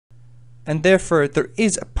and therefore there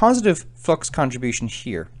is a positive flux contribution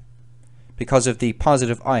here because of the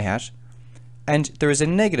positive I hat, and there is a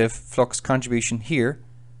negative flux contribution here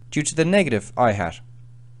due to the negative I hat.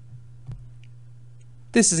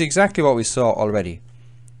 This is exactly what we saw already.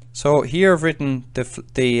 So here I've written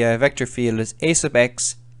the vector field as a sub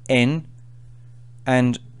x n,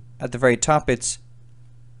 and at the very top it's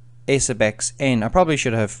a sub x n. I probably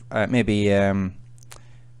should have maybe there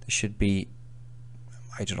should be,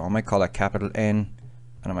 I don't know, I might call that capital N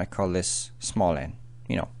and I might call this small n.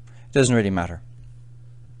 You know, it doesn't really matter.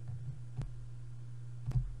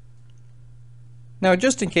 Now,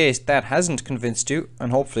 just in case that hasn't convinced you,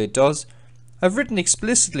 and hopefully it does, I've written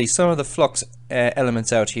explicitly some of the flux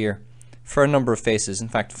elements out here for a number of faces, in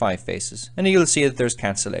fact 5 faces, and you'll see that there's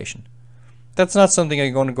cancellation. That's not something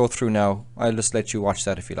I'm going to go through now. I'll just let you watch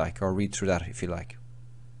that if you like, or read through that if you like.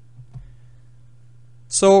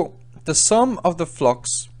 So the sum of the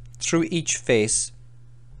flux through each face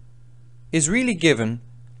is really given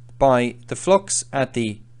by the flux at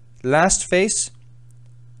the last face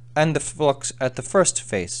and the flux at the first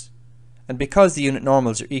face. And because the unit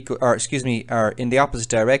normals are are in the opposite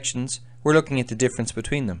directions, we're looking at the difference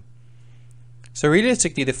between them. So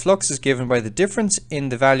realistically, the flux is given by the difference in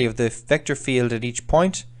the value of the vector field at each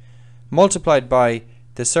point, multiplied by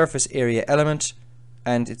the surface area element,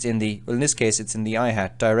 and it's in the, well, in this case it's in the I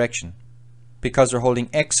hat direction, because we're holding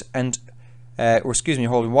x and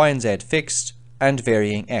holding y and z fixed and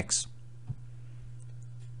varying x.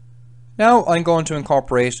 Now I'm going to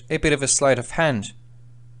incorporate a bit of a sleight of hand,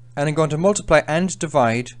 and I'm going to multiply and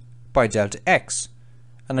divide by delta x,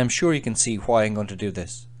 and I'm sure you can see why I'm going to do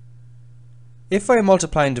this. If I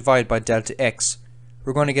multiply and divide by delta x,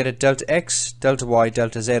 we're going to get a delta x, delta y,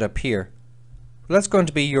 delta z up here. Well, that's going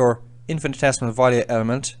to be your infinitesimal volume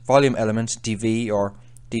element dv, or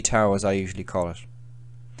d tau as I usually call it.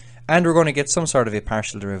 And we're going to get some sort of a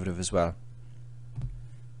partial derivative as well.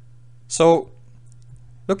 So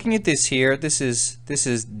looking at this here, this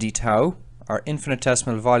is d tau, our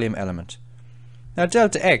infinitesimal volume element. Now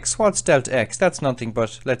delta x, what's delta x? That's nothing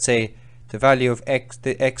but, let's say, the value of x,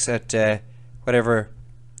 the x at whatever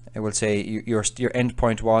I will say your end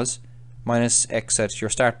point was, minus x at your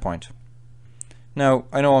start point. Now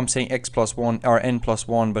I know I'm saying x plus 1 or n plus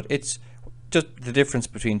 1, but it's just the difference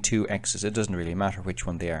between two x's. It doesn't really matter which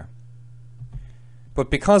one they are.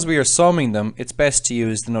 But because we are summing them, it's best to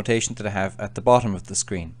use the notation that I have at the bottom of the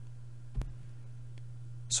screen.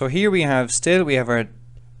 So here we have our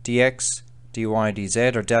dx, dy,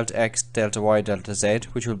 dz, or delta x, delta y, delta z,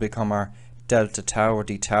 which will become our delta tau or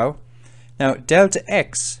d tau. Now delta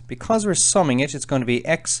x, because we're summing it, it's going to be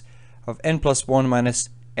x of n plus 1 minus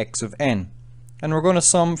x of n. And we're going to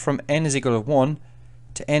sum from n is equal to 1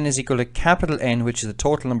 to n is equal to capital N, which is the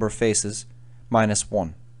total number of faces, minus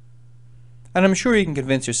 1. And I'm sure you can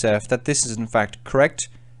convince yourself that this is in fact correct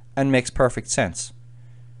and makes perfect sense.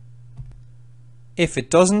 If it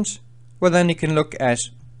doesn't, well then you can look at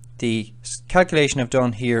the calculation I've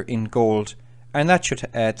done here in gold, and that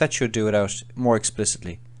should do it out more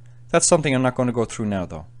explicitly. That's something I'm not going to go through now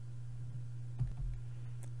though.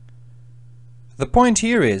 The point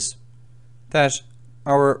here is that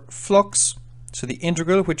our flux, so the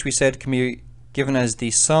integral, which we said can be given as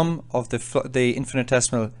the sum of the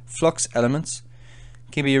infinitesimal flux elements,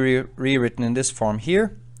 can be rewritten in this form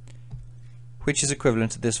here, which is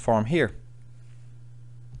equivalent to this form here.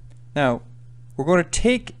 Now we're going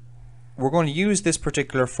to use this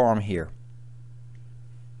particular form here.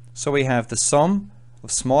 So we have the sum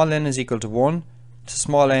of small n is equal to 1 to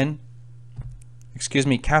small n,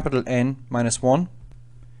 capital N minus 1.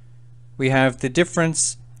 We have the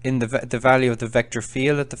difference in the value of the vector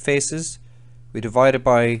field at the faces. We divide it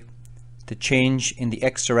by the change in the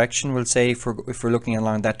x direction, we'll say, if we're looking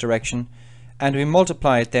along that direction, and we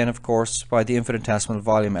multiply it then of course by the infinitesimal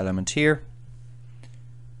volume element here.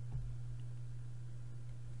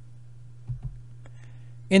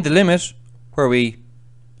 In the limit, where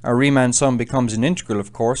our Riemann sum becomes an integral,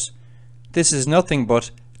 of course, this is nothing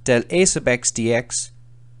but del a sub x dx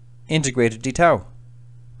integrated d tau.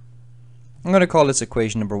 I'm going to call this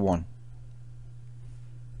equation number 1.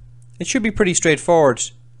 It should be pretty straightforward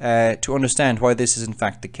to understand why this is in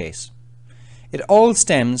fact the case. It all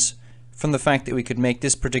stems from the fact that we could make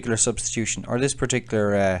this particular substitution, or this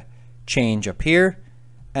particular change up here,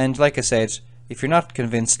 and like I said, if you're not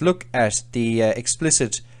convinced, look at the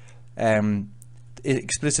explicit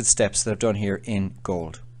steps that I've done here in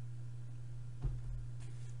gold.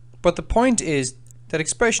 But the point is that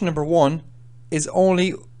expression number 1 is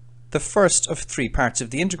only the first of 3 parts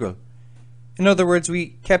of the integral. In other words,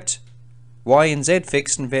 we kept y and z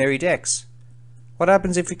fixed and varied x. What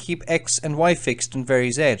happens if we keep x and y fixed and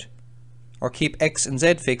vary z? Or keep x and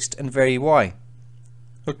z fixed and vary y?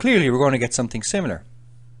 Well, clearly we're going to get something similar.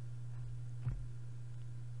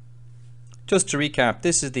 Just to recap,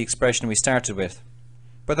 this is the expression we started with,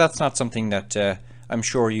 but that's not something that I'm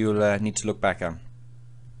sure you'll need to look back on.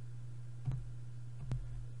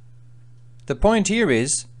 The point here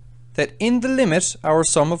is that in the limit, our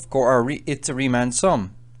sum of course, it's a Riemann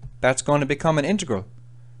sum. That's going to become an integral.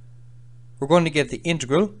 We're going to get the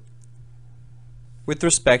integral with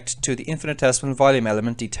respect to the infinitesimal volume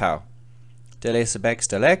element d tau. Del a sub x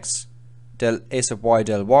del x, del a sub y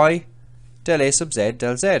del y, del a sub z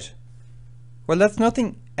del z. Well, that's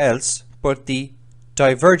nothing else but the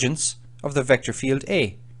divergence of the vector field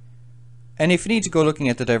A. And if you need to go looking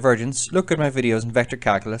at the divergence, look at my videos in vector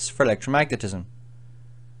calculus for electromagnetism.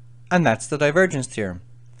 And that's the divergence theorem.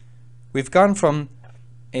 We've gone from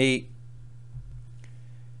a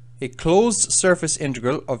closed surface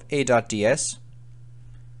integral of A dot ds,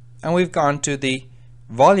 and we've gone to the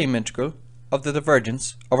volume integral of the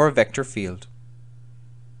divergence of our vector field.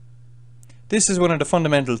 This is one of the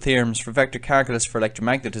fundamental theorems for vector calculus for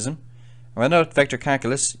electromagnetism. And without vector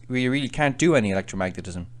calculus, we really can't do any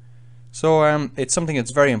electromagnetism. So it's something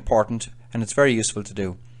that's very important and it's very useful to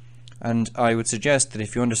do. And I would suggest that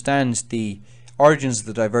if you understand the origins of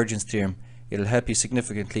the divergence theorem, it'll help you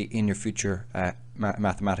significantly in your future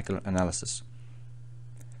mathematical analysis.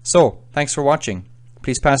 So, thanks for watching.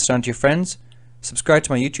 Please pass it on to your friends. Subscribe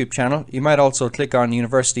to my YouTube channel. You might also click on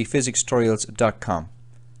universityphysicstutorials.com.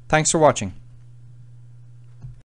 Thanks for watching.